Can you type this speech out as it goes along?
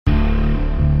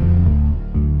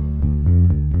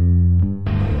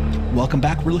welcome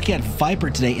back. We're looking at Viper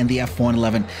today in the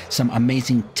F-111. Some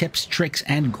amazing tips, tricks,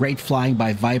 and great flying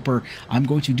by Viper. I'm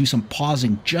going to do some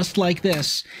pausing just like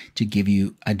this to give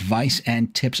you advice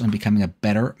and tips on becoming a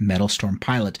better Metalstorm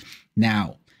pilot.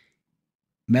 Now,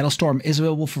 Metalstorm is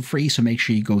available for free, so make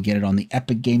sure you go get it on the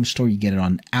Epic Games Store. You get it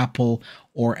on Apple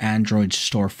or Android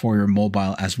Store for your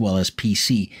mobile as well as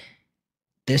PC.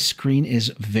 This screen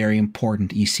is very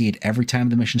important. You see it every time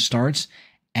the mission starts,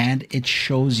 and it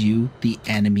shows you the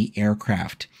enemy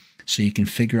aircraft, so you can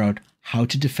figure out how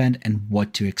to defend and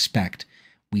what to expect.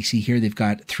 We see here they've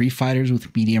got 3 fighters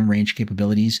with medium range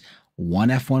capabilities,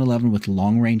 1 F-111 with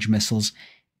long range missiles,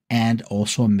 and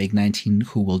also a MiG-19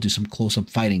 who will do some close-up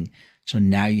fighting. So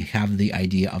now you have the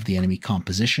idea of the enemy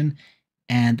composition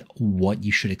and what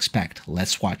you should expect.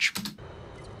 Let's watch.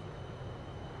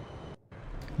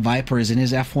 Viper is in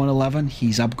his F-111.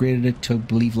 He's upgraded it to, I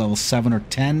believe, level 7 or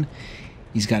 10.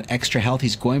 He's got extra health.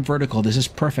 He's going vertical. This is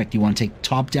perfect. You want to take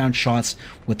top-down shots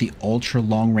with the ultra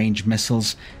long-range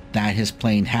missiles that his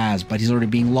plane has. But he's already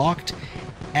being locked,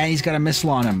 and he's got a missile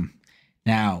on him.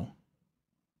 Now,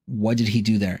 what did he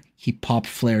do there? He popped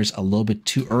flares a little bit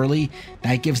too early.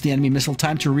 That gives the enemy missile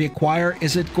time to reacquire.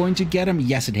 Is it going to get him?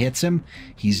 Yes, it hits him.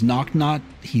 He's not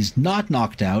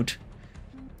knocked out.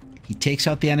 He takes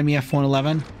out the enemy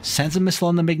F-111, sends a missile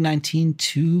on the MiG-19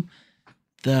 to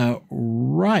the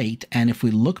right, and if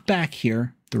we look back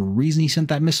here, the reason he sent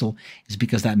that missile is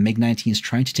because that MiG-19 is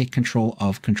trying to take control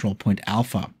of Control Point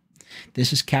Alpha.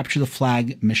 This is Capture the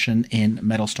Flag mission in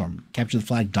Metalstorm. Capture the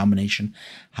Flag domination,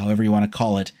 however you want to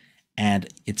call it, and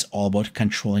it's all about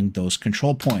controlling those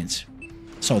control points.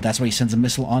 So that's why he sends a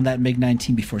missile on that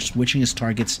MiG-19 before switching his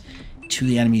targets to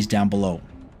the enemies down below.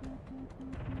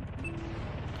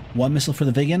 1 missile for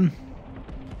the Viggen,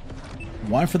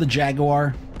 1 for the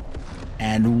Jaguar,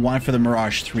 and 1 for the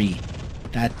Mirage 3.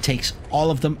 That takes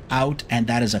all of them out, and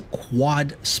that is a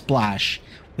quad splash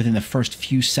within the first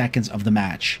few seconds of the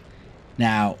match.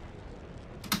 Now,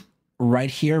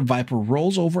 right here, Viper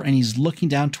rolls over and he's looking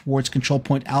down towards Control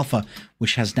Point Alpha,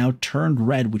 which has now turned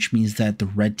red, which means that the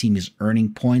red team is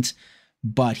earning points,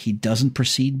 but he doesn't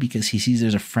proceed because he sees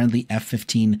there's a friendly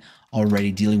F-15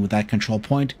 already dealing with that control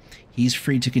point. He's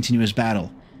free to continue his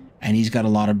battle, and he's got a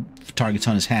lot of targets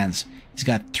on his hands. He's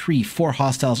got 3-4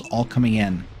 hostiles all coming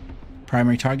in.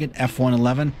 Primary target,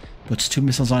 F-111, puts 2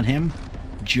 missiles on him.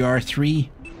 GR3,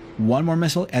 1 more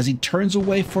missile. As he turns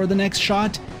away for the next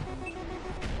shot,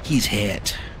 he's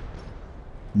hit.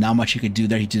 Not much he could do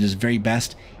there. He did his very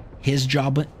best. His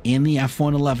job in the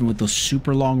F-111 with those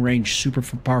super long range, super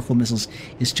powerful missiles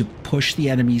is to push the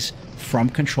enemies from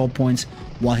control points,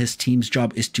 while his team's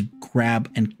job is to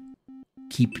grab and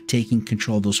keep taking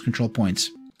control of those control points.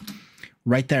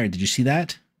 Right there, did you see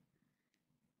that?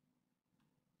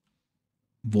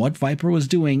 What Viper was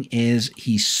doing is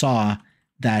he saw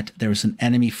that there was an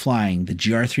enemy flying. The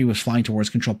GR3 was flying towards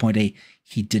control point A.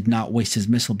 He did not waste his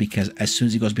missile because as soon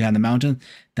as he goes behind the mountain,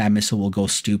 that missile will go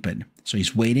stupid. So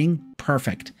he's waiting.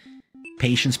 Perfect.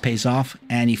 Patience pays off,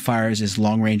 and he fires his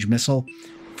long-range missile.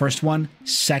 First one,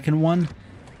 second one.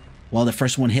 While the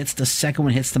first one hits, the second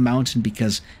one hits the mountain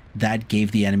because that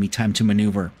gave the enemy time to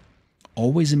maneuver.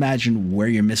 Always imagine where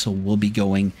your missile will be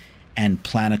going and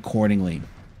plan accordingly.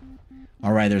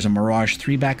 All right, there's a Mirage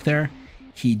 3 back there.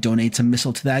 He donates a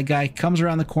missile to that guy, comes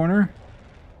around the corner,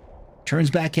 turns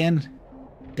back in.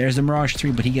 There's the Mirage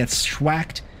 3, but he gets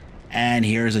schwacked. And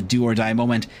here's a do-or-die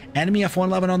moment. Enemy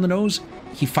F-111 on the nose.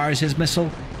 He fires his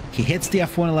missile. He hits the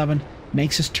F-111,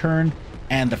 makes his turn,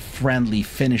 and the friendly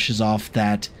finishes off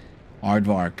that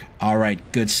Aardvark. All right,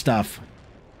 good stuff.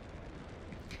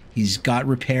 He's got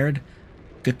repaired.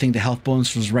 Good thing the health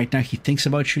bonus was right now. He thinks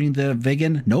about shooting the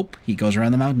Viggen. Nope, he goes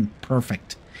around the mountain.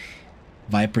 Perfect.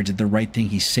 Viper did the right thing.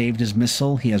 He saved his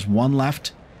missile. He has 1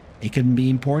 left. It could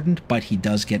be important, but he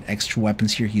does get extra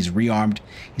weapons here. He's rearmed.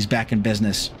 He's back in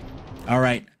business. All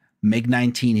right,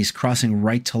 MiG-19. He's crossing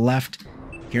right to left.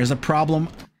 Here's a problem.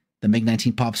 The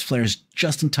MiG-19 pops flares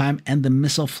just in time, and the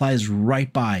missile flies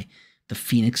right by. The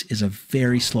Phoenix is a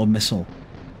very slow missile.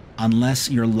 Unless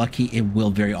you're lucky, it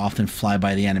will very often fly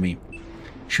by the enemy.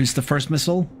 Shoots the first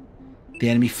missile. The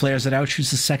enemy flares it out,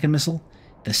 shoots the second missile.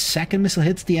 The second missile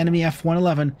hits the enemy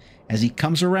F-111. As he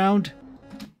comes around,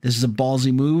 this is a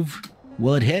ballsy move.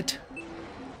 Will it hit?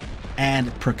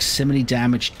 And proximity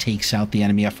damage takes out the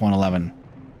enemy F-111.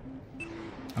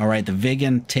 All right, the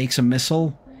Viggen takes a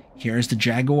missile. Here's the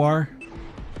Jaguar.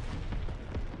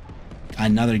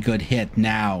 Another good hit.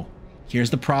 Now,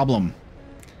 here's the problem.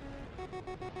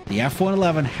 The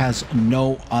F-111 has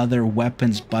no other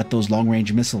weapons but those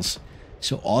long-range missiles.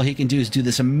 So all he can do is do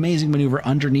this amazing maneuver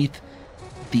underneath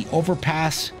the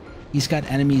overpass. He's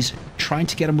got enemies trying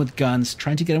to get him with guns,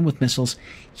 trying to get him with missiles.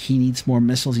 He needs more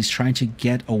missiles. He's trying to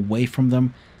get away from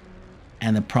them.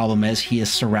 And the problem is he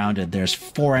is surrounded. There's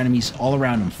 4 enemies all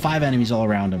around him, 5 enemies all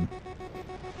around him.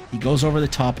 He goes over the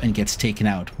top and gets taken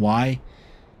out. Why?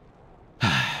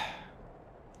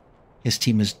 His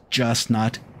team is just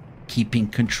not keeping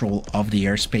control of the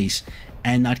airspace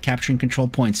and not capturing control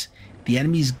points. The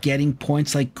enemy's getting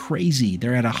points like crazy.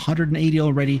 They're at 180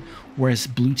 already, whereas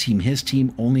blue team, his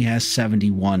team, only has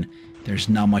 71. There's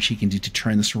not much he can do to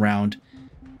turn this around.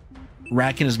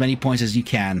 Rack in as many points as you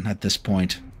can at this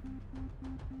point.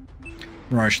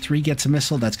 Mirage 3 gets a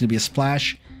missile. That's going to be a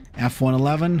splash.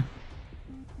 F-111.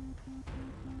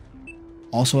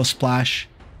 Also a splash.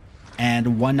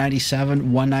 And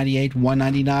 197, 198,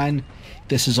 199.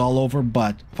 This is all over,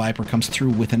 but Viper comes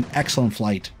through with an excellent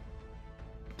flight.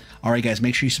 Alright guys,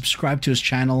 make sure you subscribe to his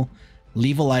channel.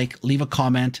 Leave a like, leave a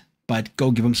comment, but go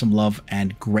give him some love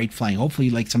and great flying. Hopefully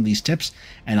you like some of these tips,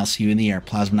 and I'll see you in the air.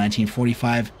 Plasma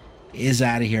 1945 is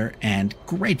out of here, and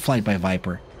great flight by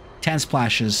Viper. 10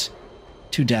 splashes,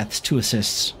 2 deaths, 2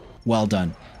 assists. Well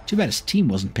done. Too bad his team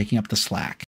wasn't picking up the slack.